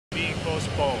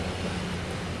postponed.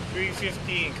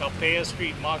 315 Kalpea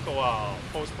Street, Makawao,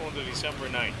 postponed to December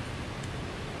 9th.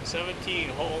 17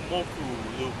 Ho'omoku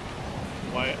Loop,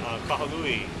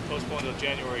 Kahalui, postponed to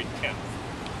January 10th.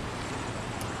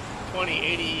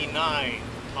 2089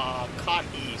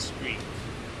 Ka'i Street,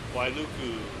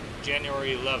 Wailuku,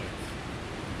 January 11th.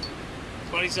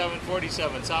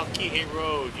 2747 South Kihei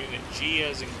Road, Unit G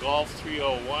as in Golf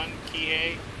 301,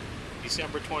 Kihei,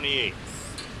 December 28th.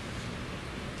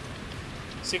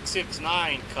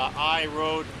 669 Ka'ai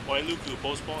Road, Wailuku,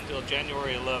 postponed till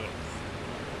January 11th.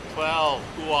 12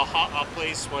 Huaha'a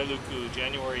Place, Wailuku,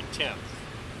 January 10th.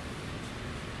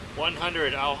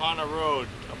 100 Auhana Road,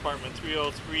 apartment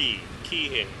 303,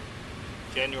 Kihei,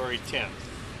 January 10th.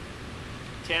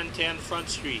 1010 Front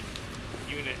Street,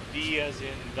 Unit D as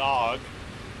in Dog,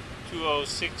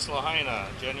 206 Lahaina,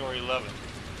 January 11th.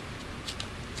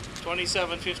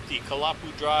 2750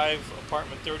 Kalapu Drive,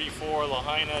 apartment 34,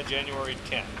 Lahaina, January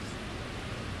 10th.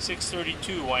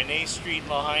 632 Wainea Street,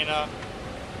 Lahaina,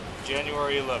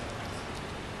 January 11th.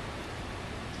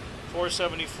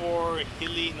 474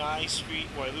 Hilinai Street,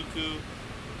 Wailuku,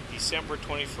 December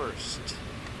 21st.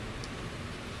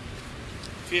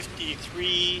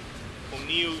 53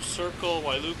 Oniu Circle,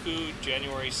 Wailuku,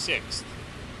 January 6th.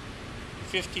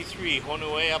 53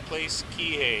 Honuea Place,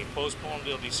 Kihei, postponed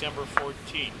till December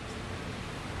 14th.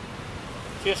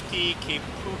 50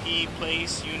 Kepuhi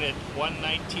Place, Unit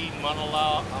 119, Mauna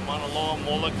Loa,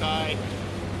 Molokai,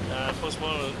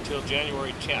 postponed until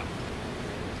January 10th.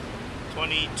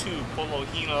 22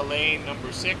 Polohina Lane,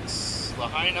 number 6,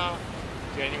 Lahaina,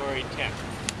 January 10th.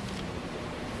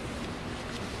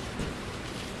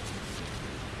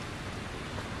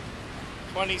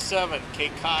 27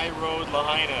 Kekai Road,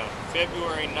 Lahaina,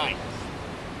 February 9th.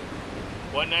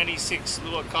 196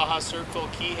 Luakaha Circle,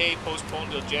 Kihei,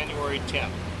 postponed till January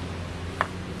 10th.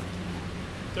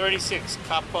 36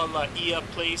 Kapala'ia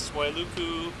Place,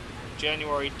 Wailuku,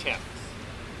 January 10th.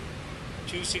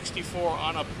 264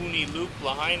 Anapuni Loop,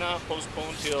 Lahaina,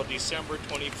 postponed till December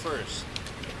 21st.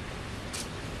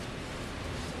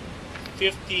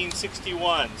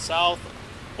 1561 South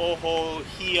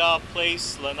Ohohia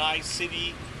Place, Lanai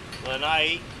City,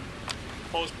 Lanai,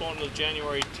 postponed till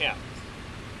January 10th.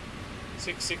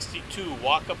 662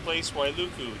 Waka Place,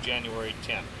 Wailuku, January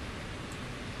 10th.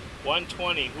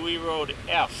 120 Hui Road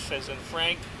F as in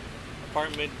Frank,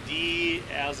 apartment D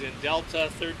as in Delta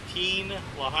 13,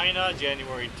 Lahaina,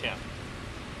 January 10th.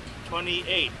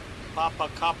 28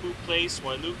 Papakapu Place,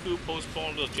 Wailuku,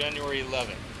 postponed till January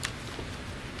 11th.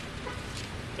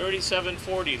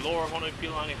 3740 Lower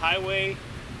Honolulu Highway,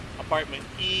 apartment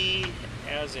E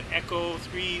as in Echo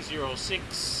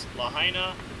 306,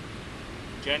 Lahaina,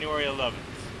 January 11th.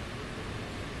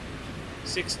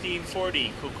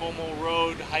 1640 Kokomo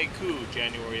Road, Haiku,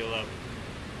 January 11th.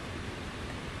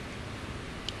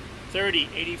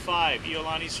 3085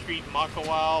 Iolani Street,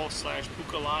 Makawao /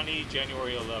 Pukalani,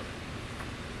 January 11th.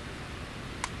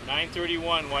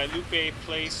 931 Wailupe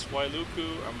Place,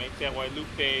 Wailuku, or make that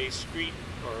Wailupe Street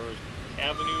or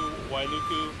Avenue,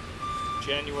 Wailuku,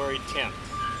 January 10th.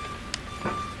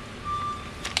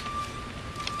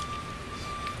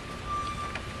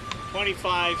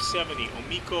 2570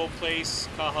 Omiko Place,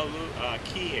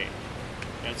 Kihei.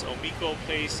 That's Omiko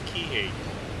Place, Kihei,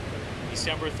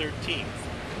 December 13th.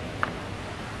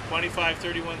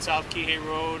 2531 South Kihei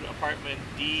Road, apartment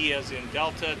D as in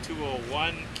Delta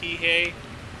 201, Kihei,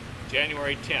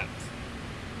 January 10th.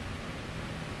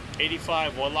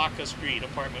 85 Walaka Street,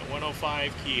 apartment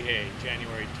 105, Kihei,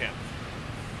 January 10th.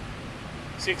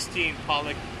 16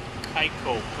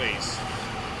 Palikaiko Place,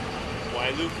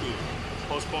 Wailuku,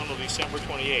 postponed till December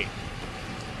 28th.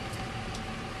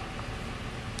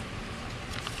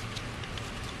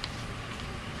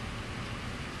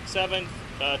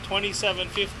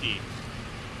 2750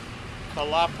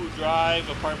 Kalapu Drive,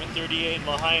 apartment 38,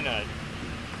 Lahaina,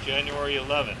 January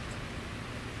 11th.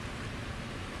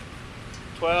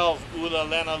 12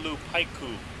 Ulalena Loop,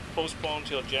 Haiku, postponed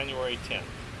till January 10th.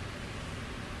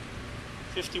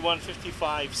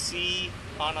 5155 C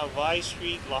Hanavai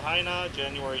Street, Lahaina,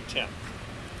 January 10th.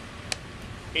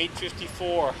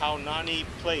 854 Haunani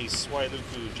Place,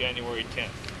 Wailuku, January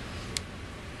 10th.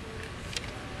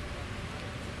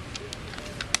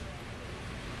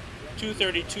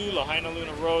 232 Lahaina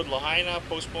Luna Road, Lahaina,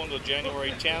 postponed till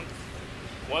January 10th.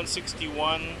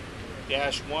 161-1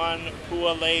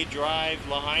 Hualei Drive,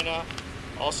 Lahaina,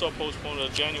 also postponed till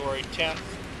January 10th.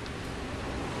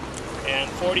 And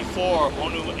 44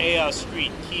 Honuea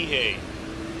Street, Kihei,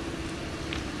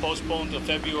 postponed to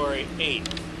February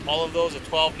 8th. All of those at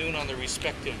 12 noon on their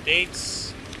respective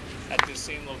dates at the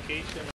same location.